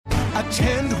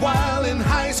Attend while in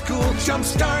high school.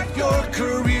 Jumpstart your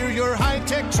career. Your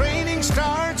high-tech training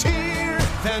starts here.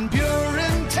 Van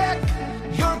Buren Tech.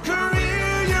 Your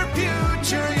career, your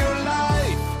future, your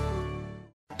life.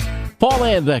 Paul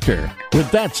Anbecker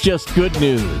with That's Just Good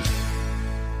News.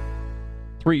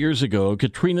 3 years ago,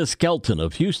 Katrina Skelton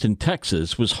of Houston,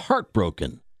 Texas, was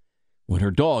heartbroken when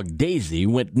her dog Daisy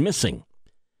went missing.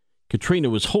 Katrina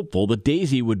was hopeful that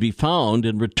Daisy would be found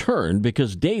and returned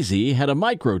because Daisy had a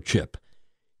microchip.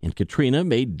 And Katrina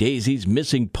made Daisy's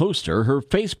missing poster her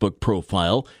Facebook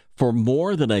profile for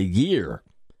more than a year.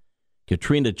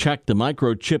 Katrina checked the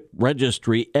microchip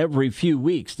registry every few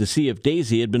weeks to see if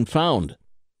Daisy had been found.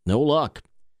 No luck.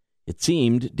 It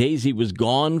seemed Daisy was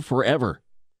gone forever.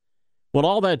 Well,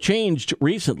 all that changed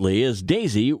recently as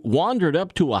Daisy wandered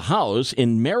up to a house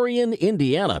in Marion,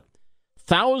 Indiana,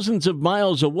 thousands of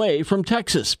miles away from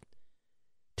Texas.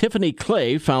 Tiffany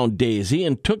Clay found Daisy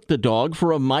and took the dog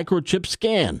for a microchip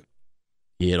scan.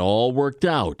 It all worked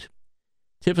out.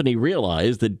 Tiffany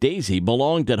realized that Daisy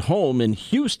belonged at home in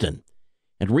Houston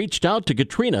and reached out to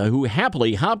Katrina, who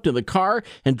happily hopped in the car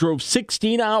and drove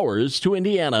 16 hours to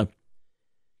Indiana.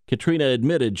 Katrina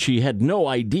admitted she had no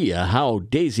idea how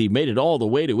Daisy made it all the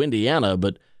way to Indiana,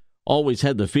 but always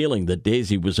had the feeling that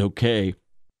Daisy was okay.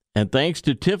 And thanks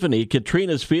to Tiffany,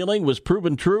 Katrina's feeling was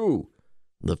proven true.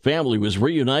 The family was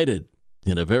reunited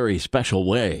in a very special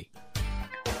way.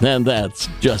 And that's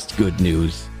just good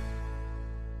news.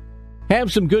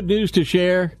 Have some good news to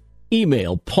share?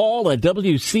 Email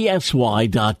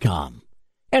paul@wcsy.com.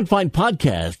 And find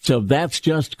podcasts of That's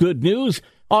Just Good News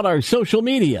on our social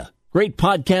media, great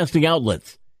podcasting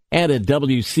outlets, and at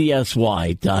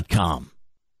wcsy.com.